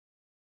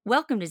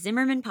Welcome to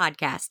Zimmerman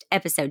Podcast,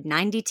 episode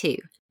 92.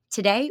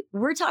 Today,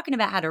 we're talking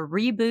about how to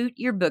reboot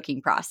your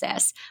booking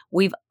process.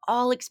 We've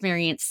all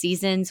experienced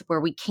seasons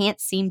where we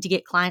can't seem to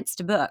get clients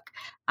to book.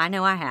 I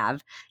know I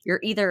have. You're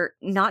either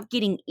not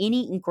getting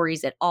any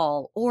inquiries at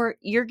all, or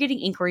you're getting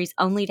inquiries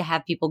only to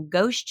have people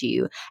ghost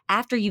you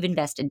after you've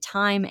invested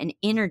time and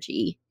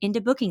energy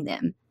into booking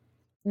them.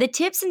 The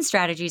tips and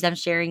strategies I'm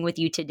sharing with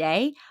you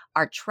today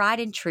are tried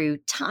and true,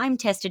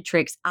 time-tested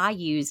tricks I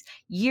use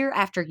year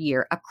after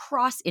year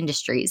across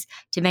industries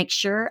to make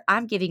sure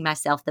I'm giving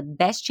myself the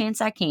best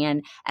chance I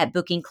can at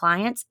booking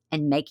clients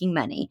and making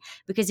money.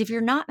 Because if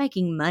you're not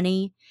making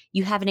money,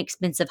 you have an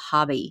expensive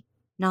hobby,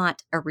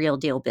 not a real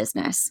deal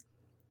business.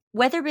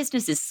 Whether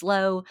business is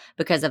slow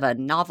because of a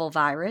novel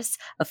virus,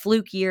 a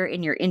fluke year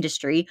in your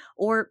industry,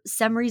 or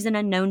some reason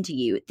unknown to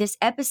you, this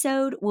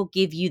episode will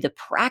give you the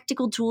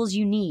practical tools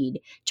you need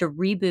to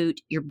reboot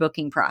your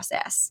booking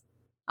process.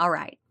 All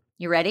right,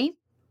 you ready?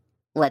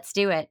 Let's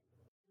do it.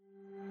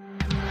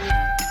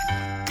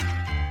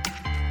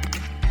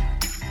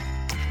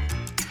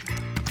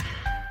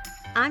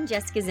 I'm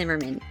Jessica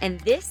Zimmerman, and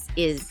this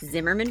is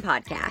Zimmerman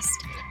Podcast.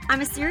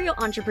 I'm a serial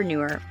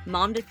entrepreneur,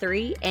 mom to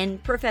three,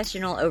 and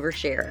professional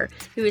oversharer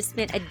who has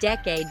spent a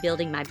decade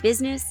building my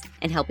business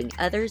and helping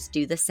others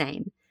do the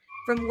same.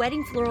 From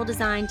wedding floral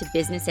design to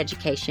business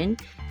education,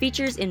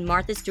 features in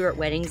Martha Stewart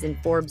Weddings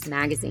and Forbes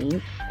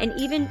magazine, and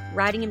even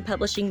writing and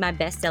publishing my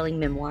best-selling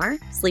memoir,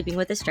 Sleeping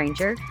with a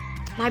Stranger,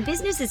 my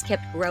business has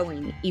kept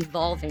growing,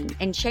 evolving,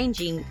 and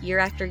changing year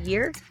after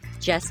year,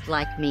 just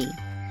like me.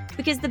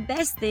 Because the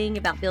best thing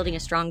about building a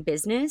strong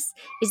business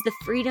is the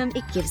freedom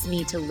it gives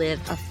me to live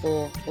a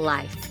full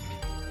life.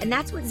 And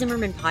that's what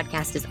Zimmerman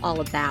Podcast is all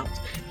about,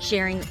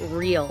 sharing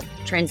real,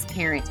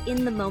 transparent,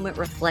 in-the-moment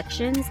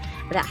reflections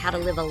about how to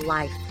live a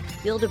life,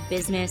 build a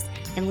business,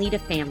 and lead a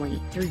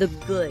family through the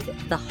good,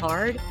 the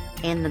hard,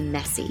 and the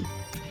messy.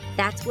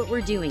 That's what we're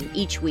doing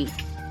each week,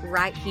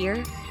 right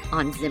here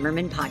on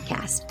Zimmerman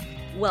Podcast.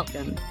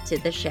 Welcome to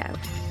the show.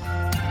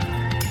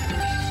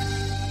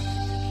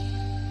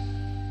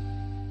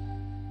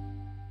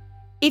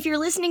 If you're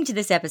listening to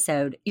this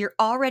episode, you're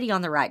already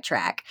on the right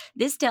track.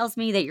 This tells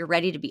me that you're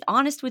ready to be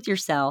honest with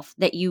yourself,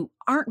 that you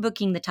aren't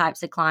booking the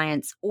types of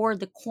clients or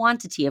the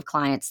quantity of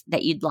clients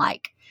that you'd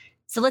like.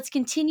 So let's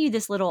continue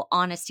this little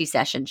honesty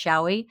session,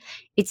 shall we?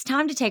 It's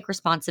time to take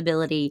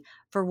responsibility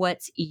for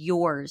what's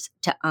yours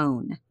to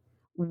own.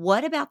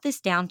 What about this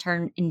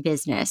downturn in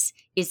business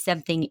is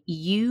something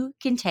you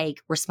can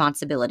take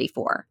responsibility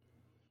for?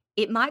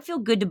 It might feel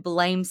good to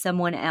blame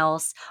someone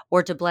else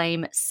or to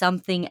blame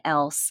something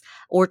else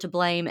or to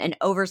blame an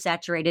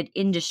oversaturated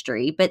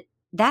industry, but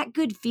that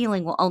good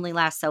feeling will only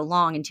last so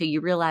long until you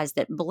realize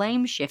that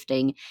blame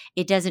shifting,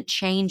 it doesn't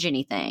change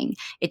anything.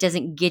 It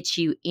doesn't get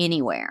you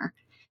anywhere.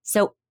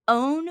 So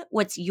own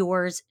what's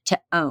yours to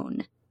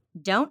own.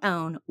 Don't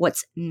own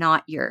what's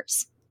not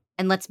yours.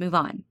 And let's move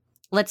on.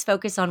 Let's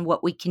focus on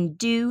what we can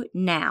do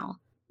now.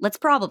 Let's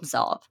problem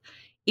solve.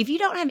 If you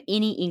don't have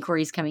any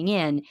inquiries coming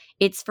in,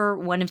 it's for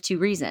one of two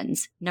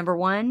reasons. Number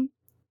one,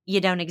 you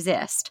don't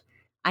exist.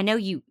 I know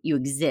you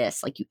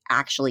exist, like you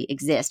actually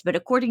exist, but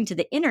according to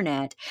the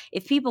internet,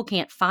 if people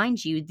can't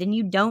find you, then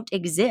you don't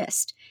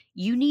exist.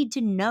 You need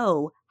to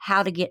know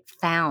how to get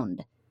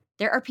found.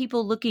 There are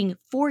people looking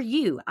for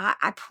you,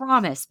 I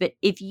promise, but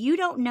if you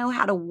don't know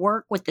how to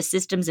work with the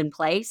systems in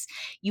place,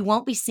 you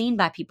won't be seen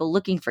by people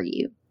looking for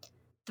you.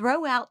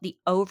 Throw out the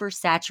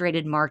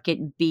oversaturated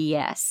market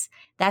BS.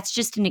 That's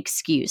just an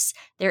excuse.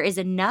 There is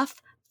enough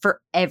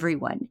for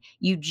everyone.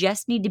 You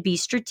just need to be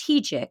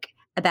strategic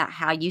about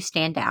how you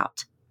stand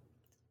out.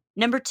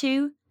 Number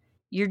two,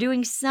 you're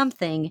doing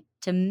something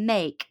to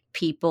make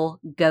people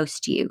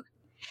ghost you.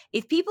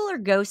 If people are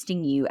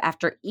ghosting you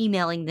after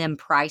emailing them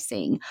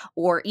pricing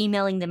or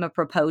emailing them a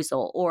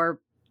proposal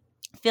or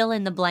fill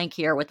in the blank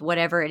here with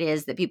whatever it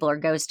is that people are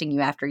ghosting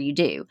you after you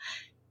do,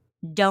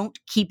 don't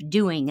keep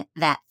doing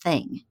that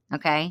thing,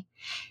 okay?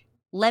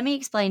 Let me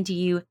explain to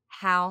you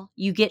how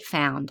you get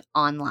found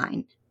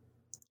online.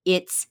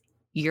 It's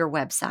your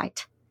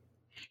website.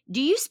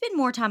 Do you spend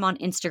more time on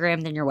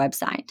Instagram than your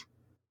website?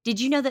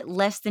 Did you know that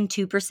less than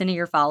 2% of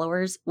your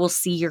followers will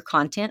see your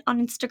content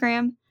on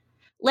Instagram?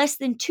 Less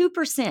than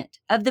 2%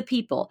 of the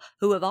people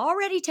who have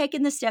already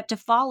taken the step to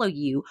follow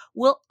you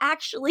will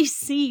actually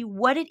see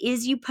what it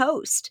is you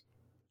post.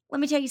 Let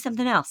me tell you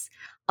something else.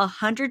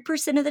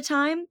 100% of the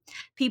time,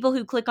 people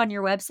who click on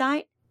your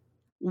website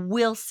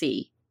will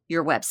see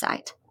your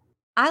website.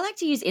 I like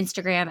to use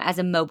Instagram as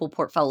a mobile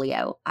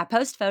portfolio. I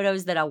post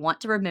photos that I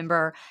want to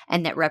remember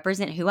and that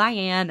represent who I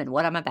am and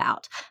what I'm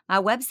about.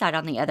 My website,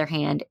 on the other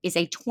hand, is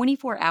a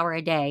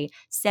 24-hour-a-day,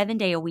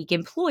 7-day-a-week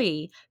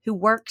employee who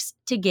works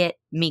to get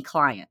me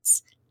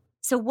clients.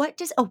 So what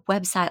does a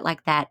website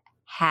like that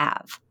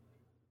have?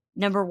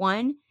 Number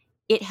one,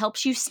 it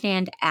helps you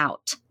stand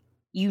out.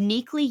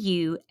 Uniquely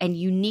you and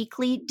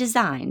uniquely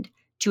designed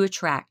to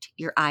attract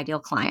your ideal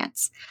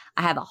clients.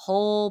 I have a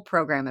whole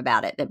program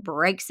about it that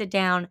breaks it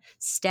down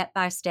step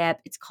by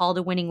step. It's called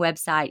A Winning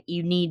Website.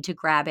 You need to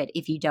grab it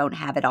if you don't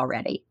have it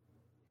already.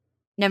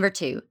 Number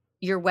two,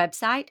 Your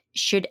website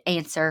should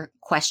answer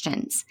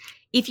questions.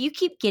 If you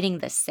keep getting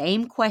the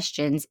same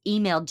questions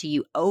emailed to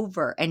you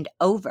over and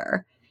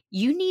over,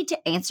 you need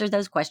to answer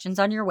those questions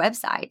on your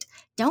website.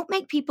 Don't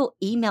make people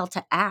email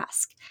to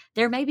ask.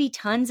 There may be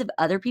tons of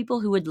other people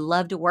who would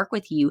love to work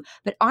with you,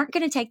 but aren't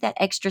going to take that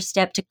extra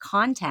step to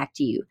contact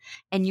you,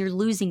 and you're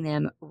losing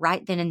them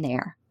right then and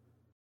there.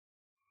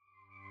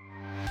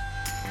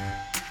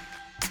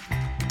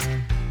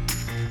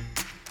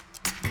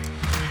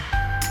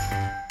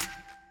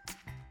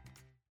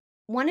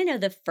 Want to know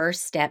the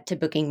first step to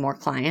booking more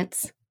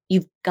clients?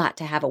 You've got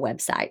to have a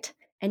website,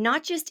 and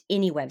not just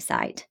any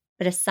website,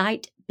 but a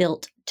site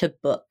built to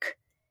book.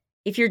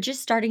 If you're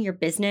just starting your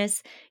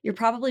business, you're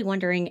probably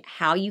wondering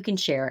how you can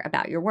share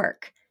about your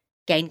work,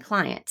 gain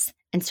clients,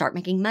 and start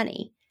making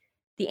money.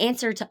 The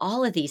answer to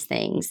all of these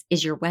things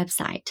is your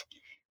website.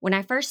 When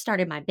I first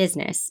started my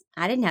business,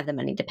 I didn't have the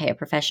money to pay a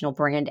professional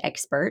brand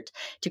expert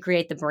to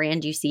create the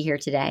brand you see here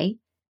today,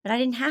 but I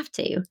didn't have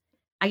to.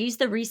 I used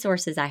the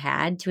resources I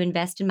had to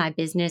invest in my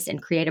business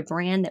and create a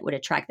brand that would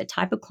attract the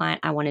type of client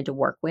I wanted to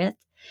work with,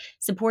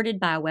 supported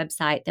by a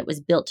website that was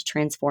built to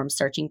transform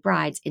searching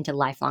brides into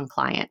lifelong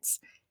clients.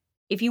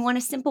 If you want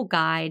a simple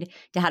guide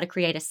to how to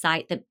create a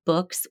site that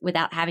books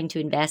without having to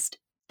invest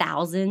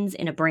thousands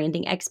in a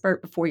branding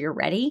expert before you're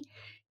ready,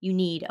 you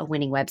need a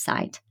winning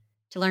website.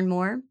 To learn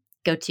more,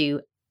 go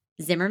to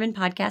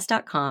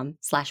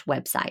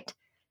zimmermanpodcast.com/website.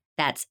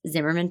 That's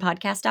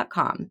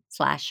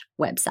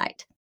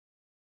zimmermanpodcast.com/website.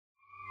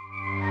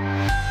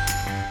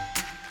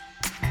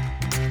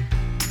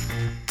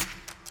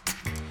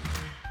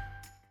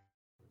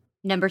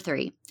 Number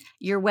 3,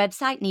 your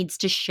website needs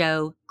to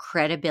show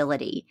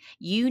credibility.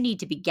 You need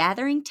to be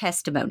gathering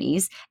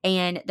testimonies,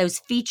 and those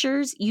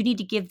features, you need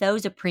to give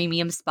those a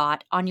premium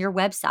spot on your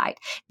website.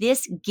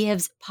 This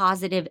gives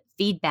positive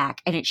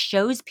feedback, and it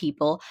shows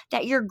people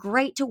that you're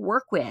great to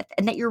work with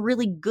and that you're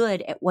really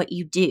good at what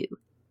you do.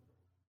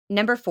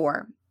 Number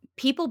 4,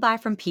 people buy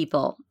from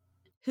people.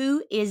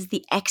 Who is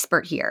the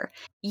expert here?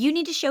 You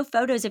need to show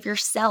photos of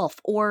yourself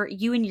or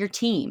you and your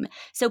team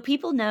so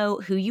people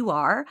know who you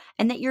are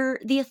and that you're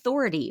the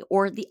authority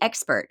or the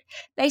expert.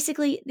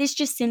 Basically, this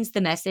just sends the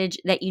message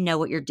that you know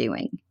what you're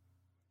doing.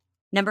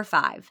 Number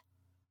 5,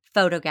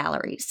 photo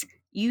galleries.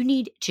 You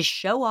need to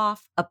show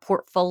off a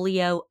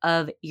portfolio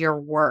of your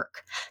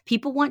work.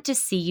 People want to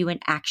see you in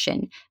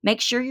action.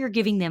 Make sure you're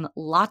giving them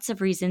lots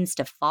of reasons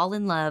to fall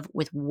in love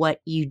with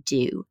what you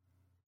do.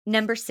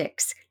 Number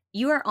 6,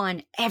 you are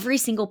on every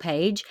single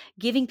page,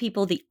 giving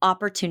people the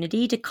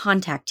opportunity to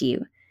contact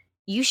you.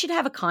 You should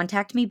have a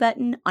contact me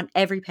button on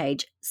every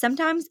page,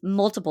 sometimes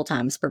multiple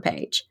times per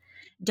page.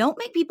 Don't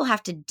make people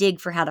have to dig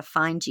for how to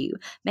find you.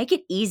 Make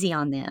it easy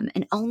on them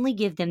and only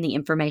give them the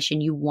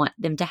information you want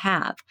them to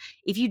have.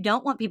 If you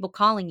don't want people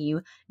calling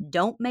you,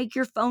 don't make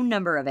your phone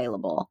number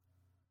available.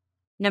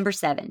 Number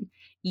 7,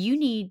 you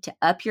need to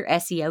up your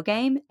SEO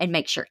game and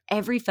make sure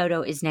every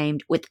photo is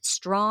named with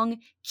strong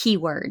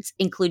keywords,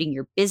 including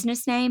your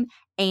business name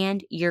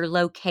and your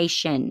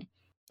location.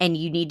 And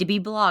you need to be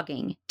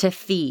blogging to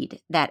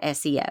feed that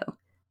SEO.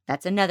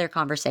 That's another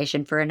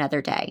conversation for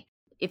another day.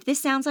 If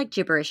this sounds like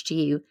gibberish to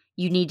you,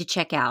 you need to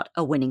check out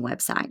a winning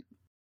website.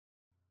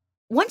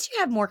 Once you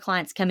have more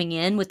clients coming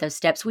in with those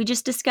steps we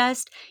just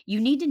discussed, you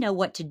need to know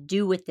what to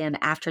do with them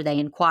after they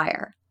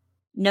inquire.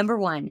 Number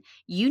 1,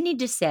 you need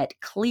to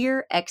set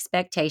clear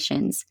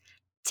expectations.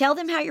 Tell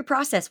them how your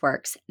process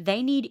works.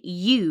 They need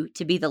you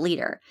to be the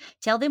leader.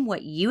 Tell them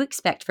what you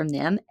expect from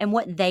them and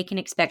what they can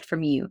expect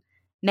from you.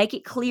 Make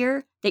it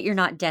clear that you're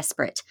not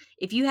desperate.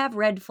 If you have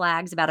red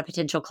flags about a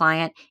potential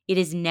client, it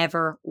is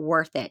never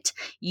worth it.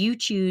 You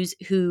choose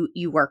who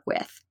you work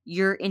with.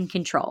 You're in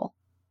control.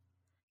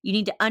 You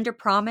need to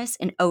underpromise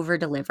and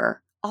overdeliver.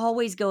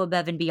 Always go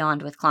above and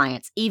beyond with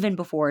clients, even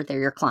before they're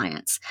your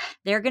clients.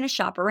 They're going to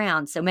shop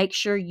around, so make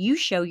sure you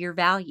show your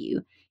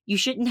value. You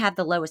shouldn't have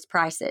the lowest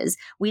prices.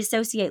 We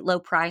associate low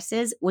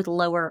prices with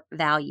lower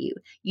value.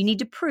 You need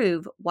to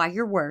prove why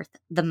you're worth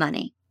the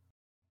money.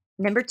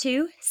 Number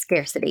 2,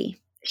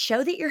 scarcity.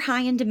 Show that you're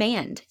high in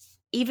demand.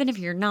 Even if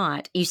you're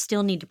not, you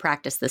still need to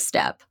practice this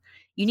step.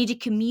 You need to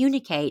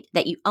communicate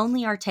that you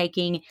only are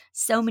taking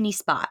so many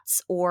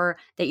spots or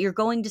that you're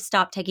going to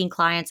stop taking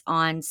clients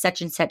on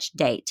such and such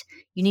date.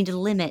 You need to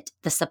limit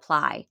the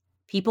supply.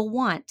 People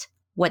want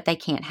what they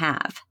can't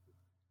have.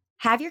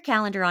 Have your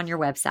calendar on your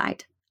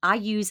website. I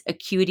use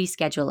Acuity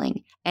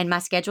scheduling, and my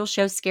schedule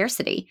shows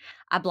scarcity.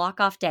 I block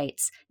off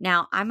dates.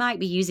 Now, I might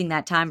be using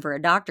that time for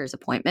a doctor's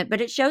appointment,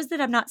 but it shows that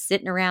I'm not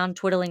sitting around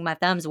twiddling my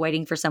thumbs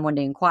waiting for someone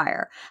to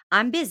inquire.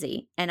 I'm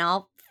busy, and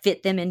I'll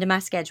fit them into my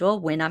schedule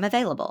when I'm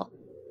available.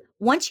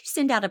 Once you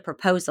send out a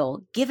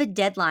proposal, give a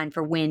deadline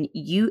for when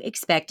you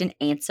expect an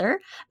answer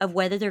of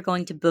whether they're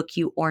going to book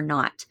you or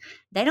not.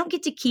 They don't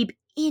get to keep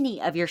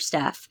any of your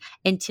stuff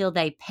until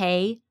they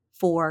pay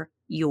for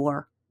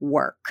your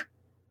work.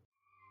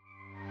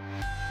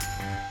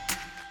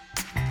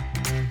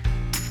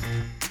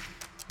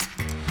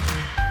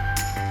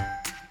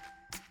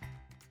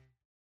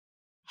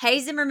 Hey,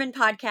 Zimmerman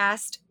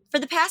Podcast. For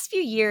the past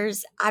few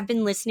years, I've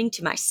been listening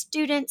to my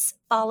students,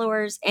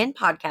 followers, and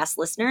podcast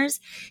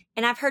listeners,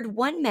 and I've heard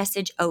one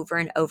message over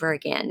and over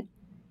again.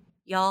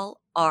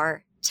 Y'all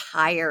are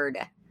tired.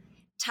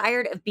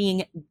 Tired of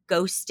being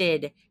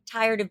ghosted,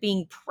 tired of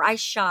being price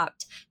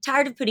shopped,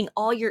 tired of putting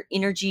all your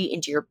energy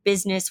into your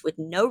business with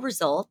no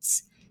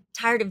results,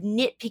 tired of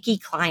nitpicky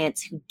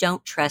clients who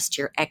don't trust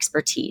your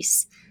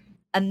expertise.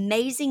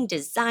 Amazing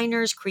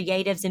designers,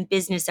 creatives, and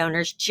business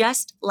owners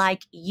just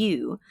like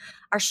you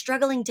are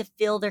struggling to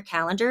fill their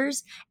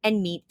calendars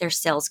and meet their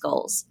sales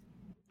goals.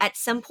 At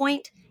some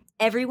point,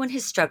 everyone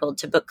has struggled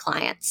to book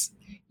clients.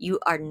 You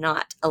are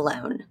not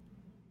alone.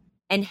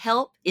 And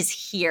help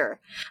is here.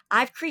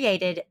 I've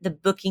created the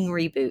Booking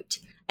Reboot,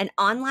 an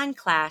online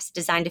class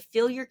designed to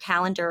fill your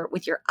calendar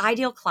with your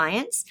ideal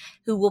clients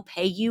who will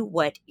pay you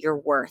what you're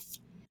worth.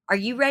 Are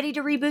you ready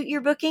to reboot your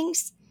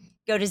bookings?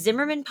 Go to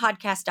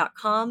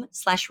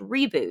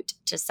ZimmermanPodcast.com/reboot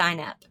to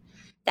sign up.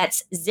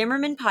 That's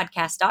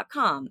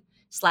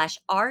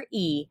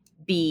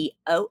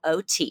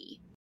ZimmermanPodcast.com/REBOOT.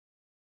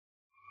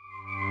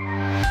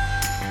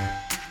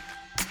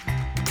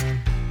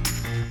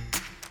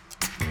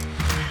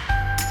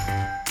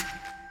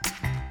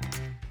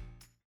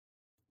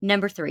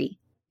 Number 3,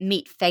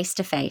 meet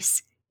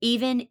face-to-face,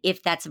 even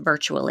if that's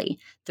virtually,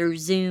 through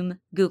Zoom,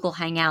 Google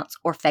Hangouts,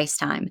 or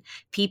FaceTime.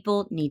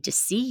 People need to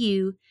see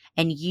you,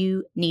 and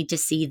you need to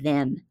see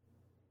them.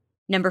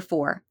 Number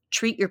 4,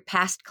 treat your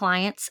past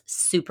clients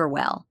super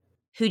well.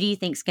 Who do you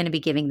think is going to be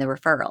giving the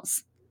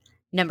referrals?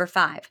 Number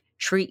 5,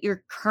 treat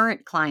your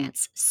current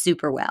clients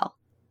super well,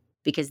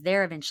 because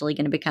they're eventually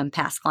going to become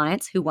past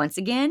clients who, once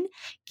again,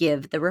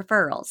 give the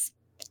referrals.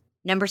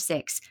 Number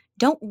 6,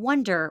 don't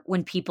wonder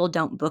when people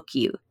don't book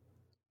you.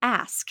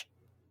 Ask.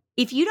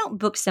 If you don't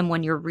book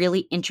someone you're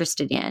really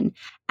interested in,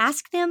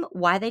 ask them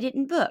why they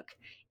didn't book.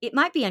 It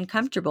might be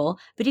uncomfortable,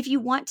 but if you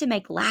want to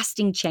make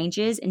lasting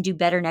changes and do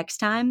better next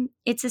time,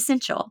 it's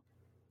essential.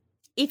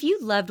 If you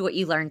loved what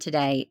you learned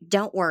today,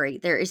 don't worry,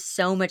 there is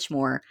so much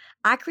more.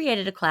 I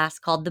created a class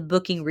called The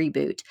Booking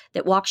Reboot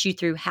that walks you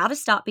through how to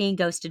stop being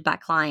ghosted by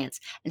clients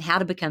and how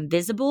to become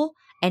visible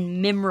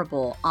and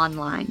memorable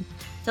online.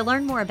 To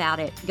learn more about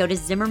it, go to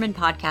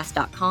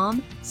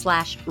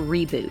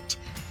ZimmermanPodcast.com/reboot.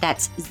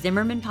 That's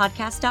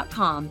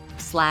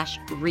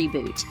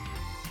ZimmermanPodcast.com/reboot.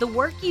 The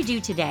work you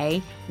do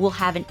today will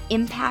have an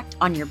impact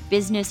on your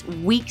business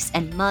weeks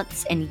and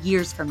months and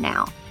years from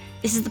now.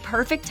 This is the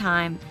perfect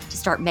time to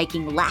start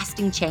making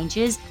lasting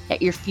changes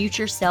that your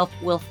future self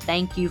will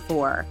thank you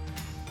for.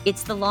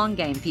 It's the long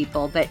game,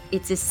 people, but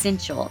it's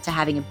essential to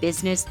having a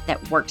business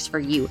that works for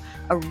you,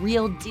 a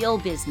real deal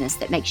business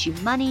that makes you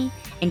money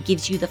and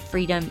gives you the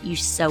freedom you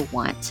so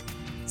want.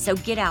 So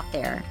get out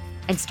there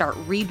and start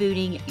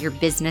rebooting your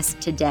business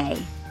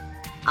today.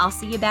 I'll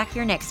see you back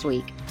here next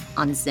week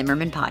on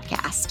Zimmerman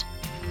Podcast.